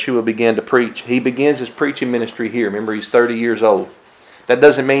on Yeshua began to preach. He begins his preaching ministry here. Remember, he's 30 years old. That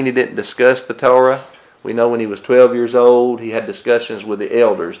doesn't mean he didn't discuss the Torah. We know when he was 12 years old, he had discussions with the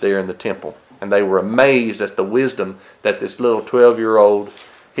elders there in the temple. And they were amazed at the wisdom that this little 12-year-old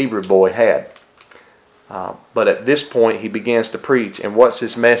Hebrew boy had. But at this point, he begins to preach. And what's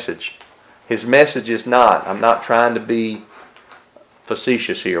his message? His message is not, I'm not trying to be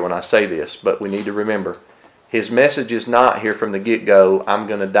facetious here when I say this, but we need to remember, his message is not here from the get-go, I'm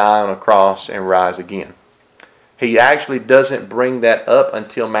going to die on a cross and rise again. He actually doesn't bring that up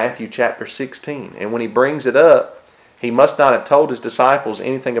until Matthew chapter 16. And when he brings it up, he must not have told his disciples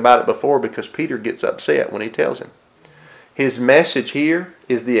anything about it before because Peter gets upset when he tells him. His message here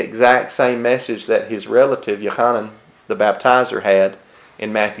is the exact same message that his relative, Yochanan the baptizer, had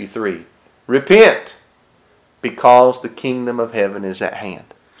in Matthew 3. Repent, because the kingdom of heaven is at hand.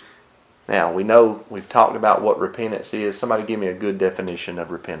 Now, we know we've talked about what repentance is. Somebody give me a good definition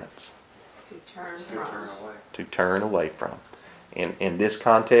of repentance. To turn from. To turn away from. In this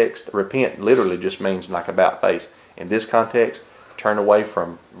context, repent literally just means like about face. In this context, turn away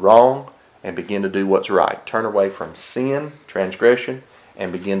from wrong and begin to do what's right. Turn away from sin, transgression,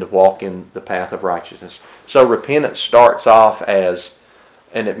 and begin to walk in the path of righteousness. So repentance starts off as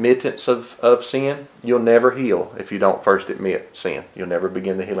an admittance of sin. You'll never heal if you don't first admit sin. You'll never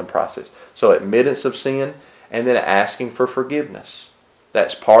begin the healing process. So admittance of sin and then asking for forgiveness.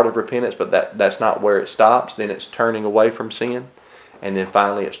 That's part of repentance, but that's not where it stops. Then it's turning away from sin. And then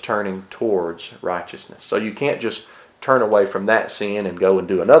finally it's turning towards righteousness. So you can't just turn away from that sin and go and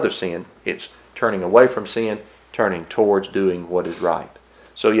do another sin. It's turning away from sin, turning towards doing what is right.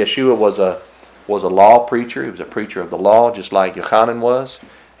 So Yeshua was a law preacher. He was a preacher of the law, just like Yochanan was.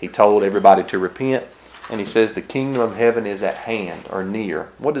 He told everybody to repent. And he says the kingdom of heaven is at hand or near.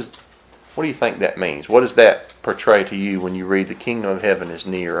 What do you think that means? What does that portray to you when you read the kingdom of heaven is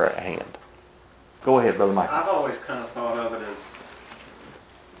near or at hand? Go ahead, Brother Mike. I've always kind of thought of it as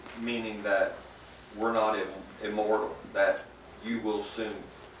meaning that we're not immortal, that you will soon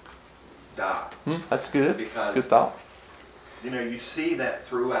die. That's good. Because, good thought. You see that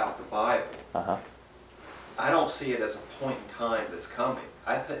throughout the Bible. Uh-huh. I don't see it as a point in time that's coming.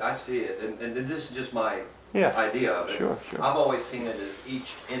 I see it, and this is just my idea of it. Sure. I've always seen it as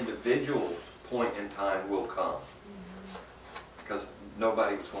each individual's point in time will come. Because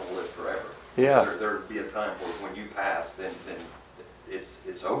nobody was going to live forever. Yeah. There'd be a time where when you pass, then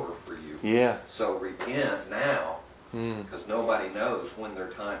it's over for you. Yeah. So repent now Because nobody knows when their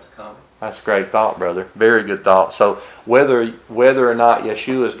time's coming. That's a great thought, brother. Very good thought. So whether or not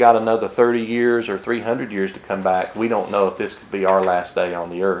Yeshua's got another 30 years or 300 years to come back, we don't know if this could be our last day on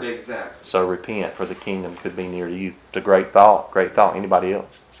the earth. Exactly. So repent, for the kingdom could be near to you. It's a great thought. Great thought. Anybody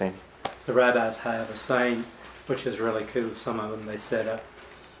else? Sandy? The rabbis have a saying, which is really cool. Some of them, they said,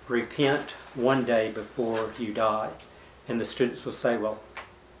 repent one day before you die. And the students will say, well,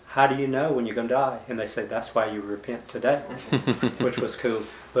 how do you know when you're going to die? And they say, that's why you repent today, which was cool.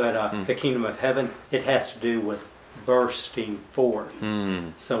 But the kingdom of heaven, it has to do with bursting forth.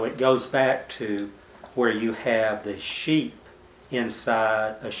 So it goes back to where you have the sheep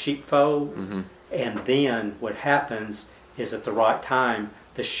inside a sheepfold, and then what happens is at the right time,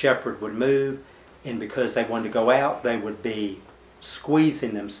 the shepherd would move, and because they wanted to go out, they would be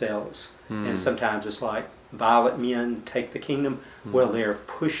squeezing themselves. And sometimes it's like violent men take the kingdom. Well, they're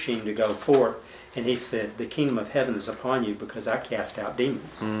pushing to go forth. And he said, the kingdom of heaven is upon you because I cast out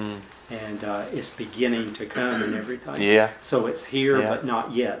demons. And it's beginning to come and everything. Yeah. So it's here, but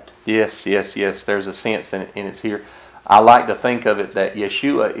not yet. Yes. There's a sense in it's here. I like to think of it that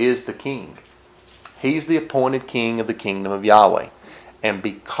Yeshua is the king. He's the appointed king of the kingdom of Yahweh. And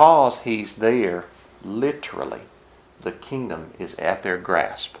because he's there, literally, the kingdom is at their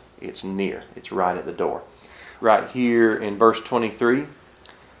grasp. It's near. It's right at the door. Right here in verse 23,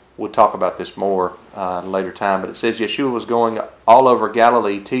 we'll talk about this more at a later time, but it says Yeshua was going all over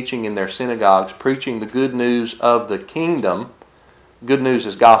Galilee, teaching in their synagogues, preaching the good news of the kingdom. Good news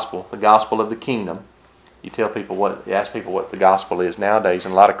is gospel, the gospel of the kingdom. You ask people what the gospel is nowadays,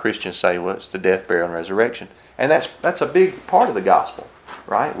 and a lot of Christians say, well, it's the death, burial, and resurrection. And that's a big part of the gospel,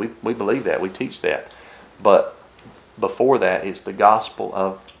 right? We believe that. We teach that. But before that, it's the gospel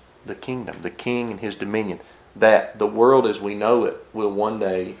of the kingdom, the king and his dominion. That the world as we know it will one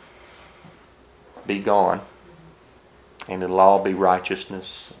day be gone, and it'll all be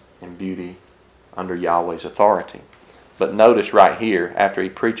righteousness and beauty under Yahweh's authority. But notice right here, after he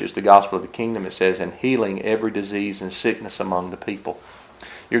preaches the gospel of the kingdom, it says, and healing every disease and sickness among the people.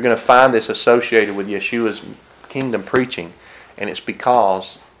 You're going to find this associated with Yeshua's kingdom preaching, and it's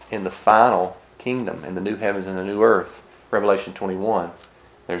because in the final kingdom, in the new heavens and the new earth, Revelation 21,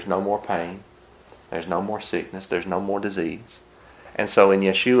 there's no more pain, there's no more sickness, there's no more disease. And so in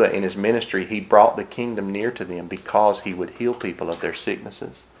Yeshua, in his ministry, he brought the kingdom near to them because he would heal people of their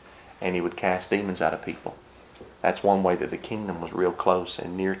sicknesses and he would cast demons out of people. That's one way that the kingdom was real close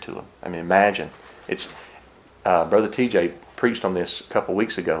and near to them. I mean, imagine. It's Brother TJ preached on this a couple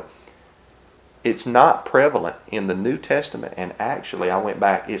weeks ago. It's not prevalent in the New Testament, and actually I went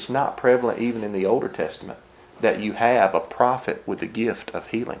back, it's not prevalent even in the Older Testament that you have a prophet with the gift of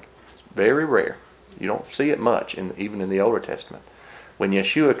healing. It's very rare. You don't see it much even in the Older Testament. When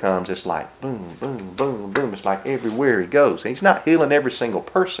Yeshua comes, it's like boom, boom, boom, boom. It's like everywhere he goes. And he's not healing every single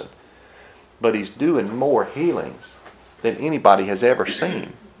person, but he's doing more healings than anybody has ever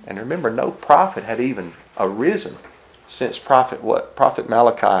seen. And remember, no prophet had even arisen since Prophet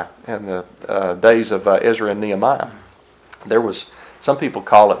Malachi and the days of Ezra and Nehemiah. There was, some people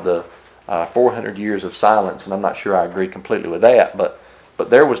call it the 400 years of silence, and I'm not sure I agree completely with that, but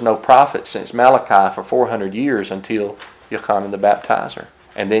there was no prophet since Malachi for 400 years until Yochanan the Baptizer.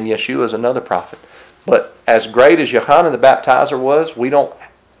 And then Yeshua is another prophet. But as great as Yochanan the Baptizer was, we don't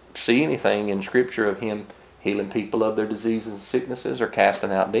see anything in Scripture of him healing people of their diseases and sicknesses or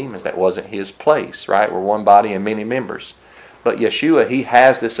casting out demons. That wasn't his place, right? We're one body and many members. But Yeshua, he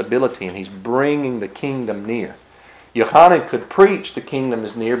has this ability, and he's bringing the kingdom near. Yochanan could preach the kingdom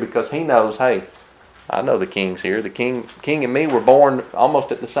is near because he knows, hey, I know the king's here. The king and me were born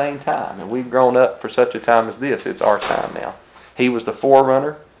almost at the same time, and we've grown up for such a time as this. It's our time now. He was the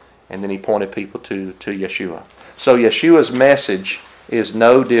forerunner, and then he pointed people to Yeshua. So Yeshua's message is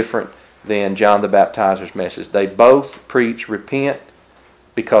no different than John the Baptizer's message. They both preach, repent,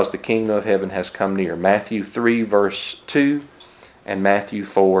 because the kingdom of heaven has come near. Matthew 3, verse 2, and Matthew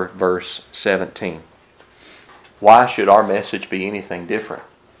 4, verse 17. Why should our message be anything different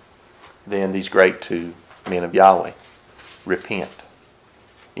than these great two men of Yahweh? Repent.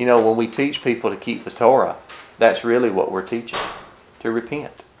 You know, when we teach people to keep the Torah, that's really what we're teaching, to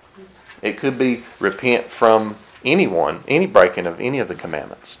repent. It could be repent from anyone, any breaking of any of the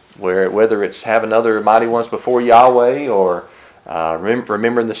commandments, whether it's having other mighty ones before Yahweh, or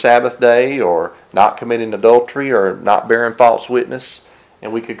remembering the Sabbath day, or not committing adultery, or not bearing false witness.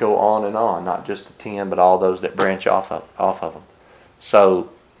 And we could go on and on, not just the 10, but all those that branch off of them.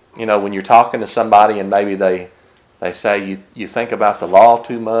 So, you know, when you're talking to somebody and maybe they say you think about the law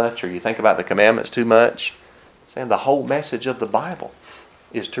too much, or you think about the commandments too much, saying the whole message of the Bible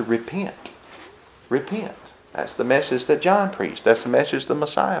is to repent. Repent. That's the message that John preached. That's the message the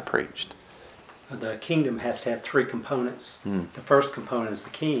Messiah preached. The kingdom has to have three components. Hmm. The first component is the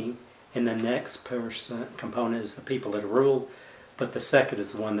king, and the next component is the people that rule. But the second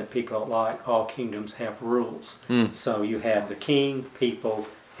is the one that people don't like. All kingdoms have rules. So you have the king, people,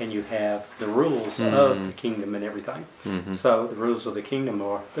 and you have the rules of the kingdom and everything. So the rules of the kingdom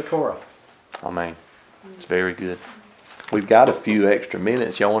are the Torah. Amen. It's very good. We've got a few extra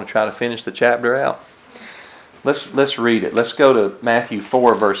minutes. Y'all want to try to finish the chapter out? Let's read it. Let's go to Matthew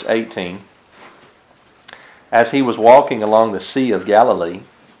 4, verse 18. As he was walking along the Sea of Galilee,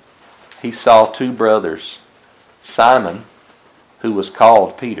 he saw two brothers, Simon, who was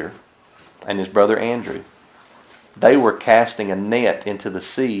called Peter, and his brother Andrew. They were casting a net into the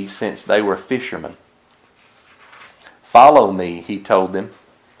sea, since they were fishermen. "Follow me," he told them,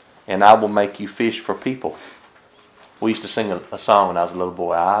 "and I will make you fish for people." We used to sing a song when I was a little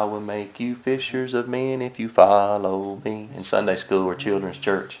boy. "I will make you fishers of men if you follow me," in Sunday school or children's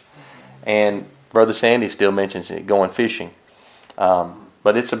church. And Brother Sandy still mentions it, going fishing.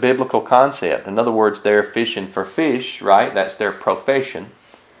 But it's a biblical concept. In other words, they're fishing for fish, right? That's their profession.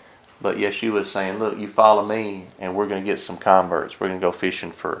 But Yeshua is saying, look, you follow me and we're going to get some converts. We're going to go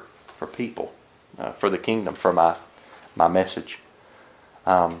fishing for people, for the kingdom, for my message.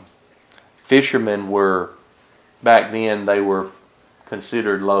 Fishermen were, back then, they were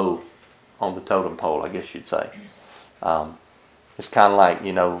considered low on the totem pole, I guess you'd say. It's kind of like,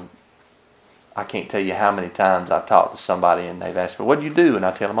 I can't tell you how many times I've talked to somebody and they've asked me, "What do you do?" And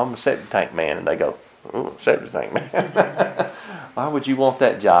I tell them, "I'm a septic tank man." And they go, "Oh, septic tank man." Why would you want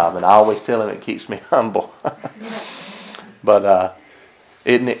that job? And I always tell them it keeps me humble. But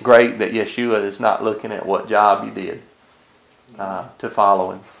isn't it great that Yeshua is not looking at what job you did to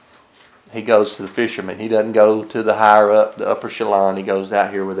follow him? He goes to the fishermen. He doesn't go to the higher up, the upper echelon. He goes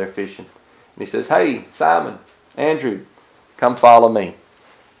out here where they're fishing. And he says, "Hey, Simon, Andrew, come follow me."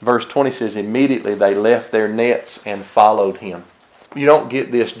 Verse 20 says, immediately they left their nets and followed him. You don't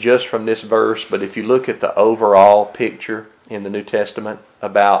get this just from this verse, but if you look at the overall picture in the New Testament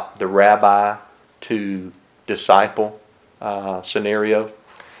about the rabbi to disciple scenario,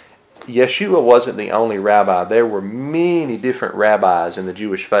 Yeshua wasn't the only rabbi. There were many different rabbis in the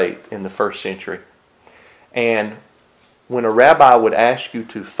Jewish faith in the first century. And when a rabbi would ask you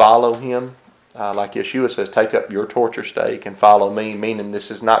to follow him, like Yeshua says, take up your torture stake and follow me, meaning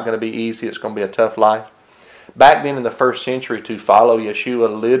this is not going to be easy, it's going to be a tough life. Back then in the first century, to follow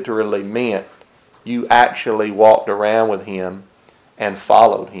Yeshua literally meant you actually walked around with him and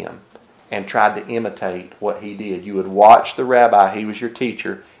followed him and tried to imitate what he did. You would watch the rabbi, he was your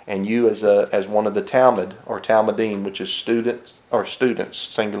teacher, and you as one of the Talmud or Talmudim, which is students,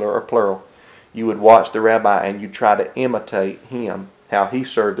 singular or plural, you would watch the rabbi and you try to imitate him, how he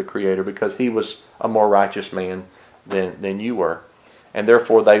served the Creator, because he was a more righteous man than you were. And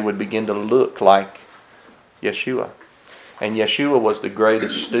therefore they would begin to look like Yeshua. And Yeshua was the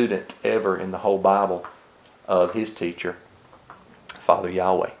greatest student ever in the whole Bible of his teacher, Father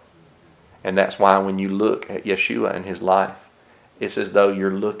Yahweh. And that's why when you look at Yeshua and his life, it's as though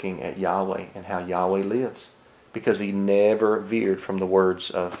you're looking at Yahweh and how Yahweh lives, because he never veered from the words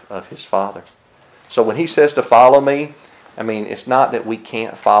of his Father. So when he says to follow me, I mean, it's not that we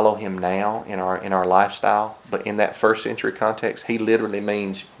can't follow him now in our lifestyle, but in that first century context, he literally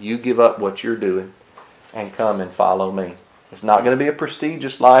means you give up what you're doing and come and follow me. It's not going to be a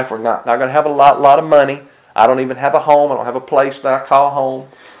prestigious life. We're not going to have a lot of money. I don't even have a home. I don't have a place that I call home.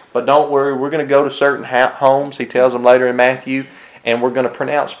 But don't worry, we're going to go to certain homes, he tells them later in Matthew, and we're going to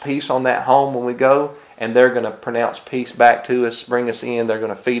pronounce peace on that home when we go, and they're going to pronounce peace back to us, bring us in, they're going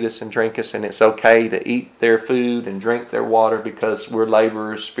to feed us and drink us, and it's okay to eat their food and drink their water because we're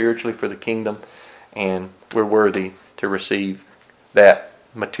laborers spiritually for the kingdom, and we're worthy to receive that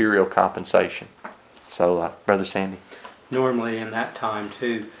material compensation. So, Brother Sandy. Normally in that time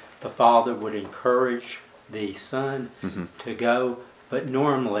too, the father would encourage the son to go, but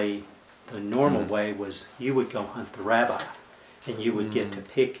normally the normal way was you would go hunt the rabbi and you would get to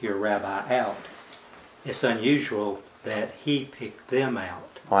pick your rabbi out. It's unusual that he picked them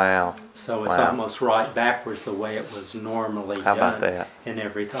out. Wow. So it's almost right backwards the way it was normally done. How about that? And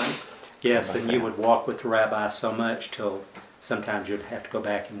everything. Yes, and you would walk with the rabbi so much till sometimes you'd have to go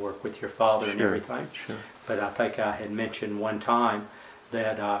back and work with your father and everything. Sure. But I think I had mentioned one time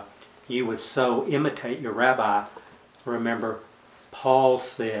that you would so imitate your rabbi. Remember, Paul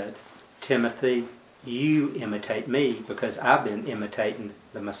said, Timothy, you imitate me because I've been imitating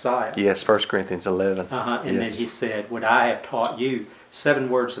the Messiah. Yes, 1 Corinthians 11. And then he said, what I have taught you, 7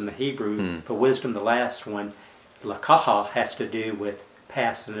 words in the Hebrew, for wisdom, the last one, lakaha, has to do with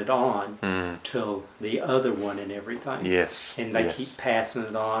passing it on Mm. to the other one and everything. Yes. And they yes. keep passing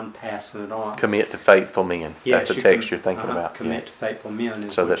it on, passing it on. Commit to faithful men. Yes, That's the you text com- you're thinking about. Commit to faithful men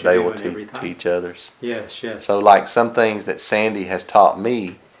is So what that you they do will in everything. teach others. Yes, yes. So like some things that Sandy has taught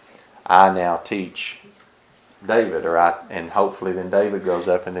me, I now teach David, and hopefully then David grows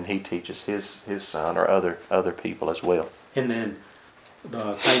up and then he teaches his son or other people as well. And then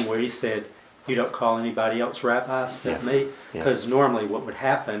the thing where he said, you don't call anybody else rabbi except me. Yeah. Because normally what would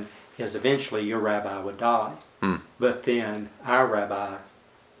happen is eventually your rabbi would die. Mm. But then our rabbi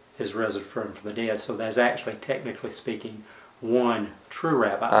is resurrected from the dead. So there's actually, technically speaking, one true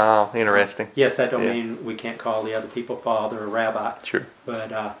rabbi. Oh, interesting. Yes, that don't Yeah. mean we can't call the other people father or rabbi. Sure.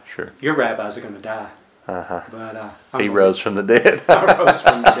 But Sure. your rabbis are going to die. Uh-huh. But He rose from the dead. I rose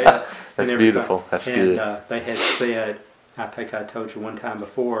from the dead. That's and everything. beautiful. That's and, good. They had said, I think I told you one time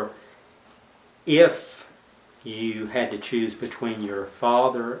before, if you had to choose between your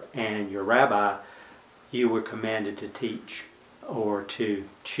father and your rabbi, you were commanded to teach or to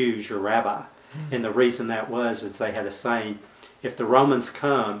choose your rabbi. And the reason that was is they had a saying, if the Romans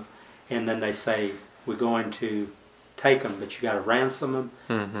come and then they say, we're going to take them, but you got to ransom them,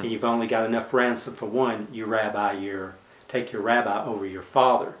 Mm-hmm. and you've only got enough ransom for one, take your rabbi over your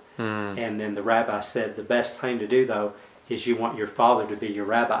father. Mm. And then the rabbi said the best thing to do though is you want your father to be your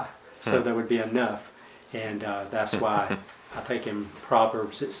rabbi, so there would be enough. And that's why I think in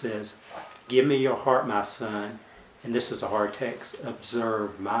Proverbs it says, give me your heart, my son, and this is a hard text,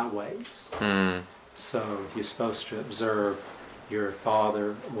 observe my ways. Mm. So you're supposed to observe your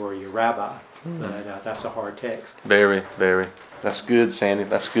father or your rabbi, but that's a hard text. Very, very. That's good, Sandy.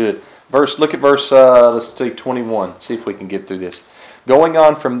 That's good. Look at verse, let's see, 21. See if we can get through this. Going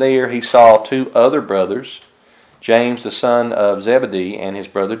on from there, he saw two other brothers, James the son of Zebedee and his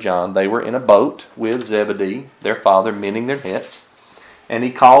brother John. They were in a boat with Zebedee, their father, mending their nets. And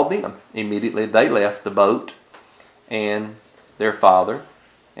he called them. Immediately they left the boat and their father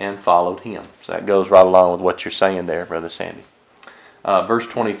and followed him. So that goes right along with what you're saying there, Brother Sandy. Verse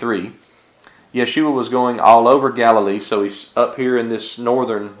 23. Yeshua was going all over Galilee, so he's up here in this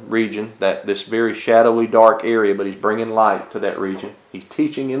northern region, this very shadowy, dark area, but he's bringing light to that region. He's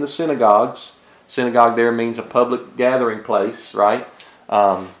teaching in the synagogues. Synagogue there means a public gathering place, right?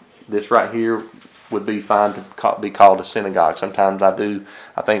 This right here would be fine to be called a synagogue. Sometimes I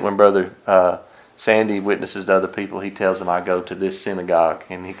think when Brother Sandy witnesses to other people, he tells them I go to this synagogue,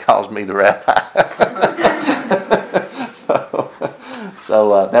 and he calls me the rabbi.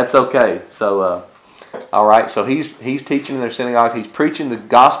 So that's okay. So all right. So he's teaching in their synagogue. He's preaching the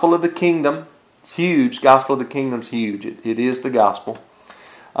gospel of the kingdom. It's huge. Gospel of the kingdom's huge. It is the gospel.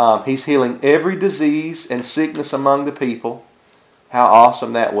 He's healing every disease and sickness among the people. How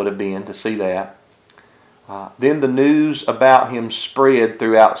awesome that would have been to see that. Then the news about him spread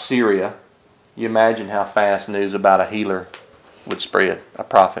throughout Syria. You imagine how fast news about a healer would spread, a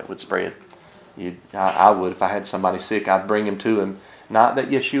prophet would spread. I would, if I had somebody sick, I'd bring him to him. Not that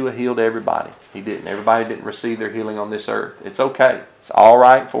Yeshua healed everybody. He didn't. Everybody didn't receive their healing on this earth. It's okay. It's all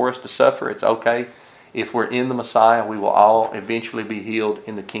right for us to suffer. It's okay. If we're in the Messiah, we will all eventually be healed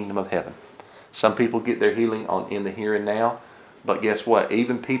in the kingdom of heaven. Some people get their healing in the here and now. But guess what?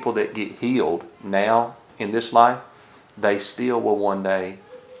 Even people that get healed now in this life, they still will one day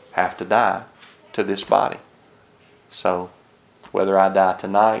have to die to this body. So whether I die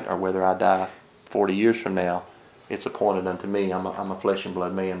tonight or whether I die 40 years from now, it's appointed unto me. I'm a flesh and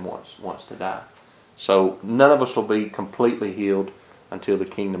blood man wants to die. So none of us will be completely healed until the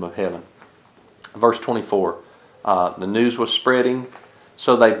kingdom of heaven. Verse 24, the news was spreading,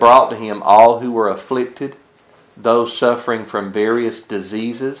 so they brought to him all who were afflicted, those suffering from various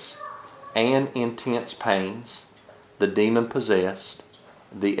diseases and intense pains, the demon-possessed,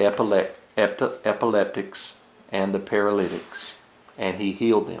 the epileptics, and the paralytics, and he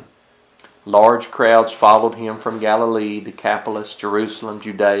healed them. Large crowds followed him from Galilee, Decapolis, Jerusalem,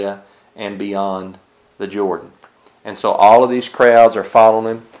 Judea, and beyond the Jordan. And so all of these crowds are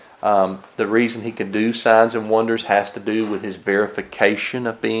following him. The reason he could do signs and wonders has to do with his verification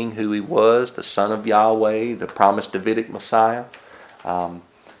of being who he was, the Son of Yahweh, the promised Davidic Messiah.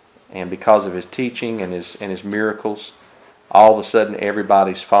 And because of his teaching and his miracles, all of a sudden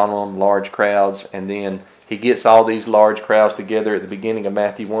everybody's following him, large crowds. And then he gets all these large crowds together at the beginning of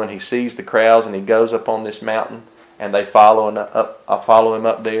Matthew 1. He sees the crowds and he goes up on this mountain and they follow him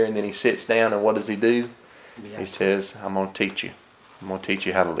up there. And then he sits down and what does he do? He says, I'm going to teach you. I'm going to teach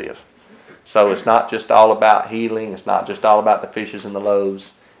you how to live. So it's not just all about healing. It's not just all about the fishes and the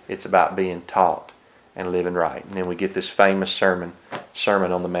loaves. It's about being taught and living right. And then we get this famous Sermon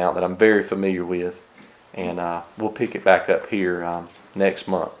on the Mount that I'm very familiar with. And we'll pick it back up here next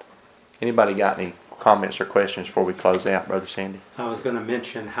month. Anybody got any comments or questions before we close out, Brother Sandy? I was going to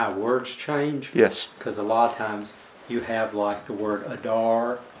mention how words change. Yes. Because a lot of times you have like the word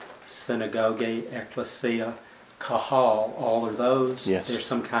adar, synagogue, ecclesia, kahal, all of those. Yes. There's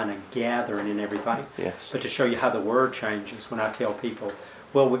some kind of gathering and everything. Yes. But to show you how the word changes, when I tell people,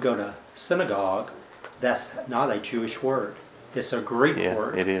 well, we go to synagogue, that's not a Jewish word. It's a Greek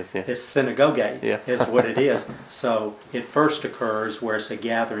word. It is. Yeah. It's synagogue is what it is. So it first occurs where it's a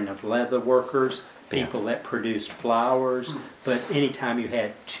gathering of leather workers, people that produced flowers. But anytime you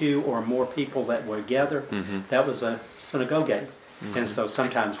had 2 or more people that were together, that was a synagogue. And so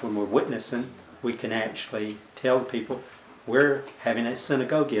sometimes when we're witnessing, we can actually tell the people, we're having a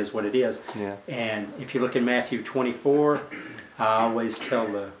synagogue is what it is. Yeah. And if you look in Matthew 24, I always tell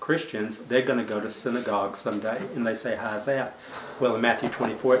the Christians they're going to go to synagogue someday, and they say, how's that? Well, in Matthew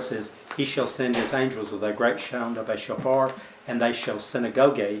 24 it says, he shall send his angels with a great sound of a shofar, and they shall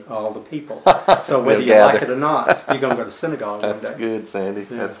synagogue all the people. So whether you like it or not, you're going to go to synagogue one day. That's good, Sandy.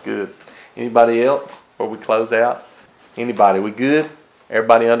 Yeah. That's good. Anybody else before we close out? Anybody? We good?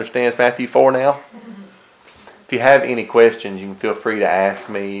 Everybody understands Matthew 4 now? If you have any questions, you can feel free to ask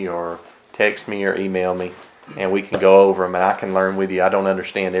me or text me or email me, and we can go over them, and I can learn with you. I don't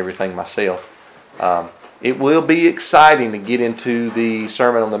understand everything myself. It will be exciting to get into the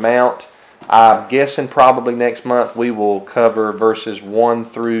Sermon on the Mount. I'm guessing probably next month we will cover verses 1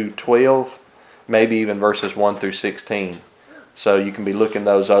 through 12, maybe even verses 1 through 16. So you can be looking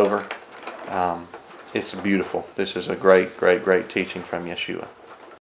those over. It's beautiful. This is a great, great, great teaching from Yeshua.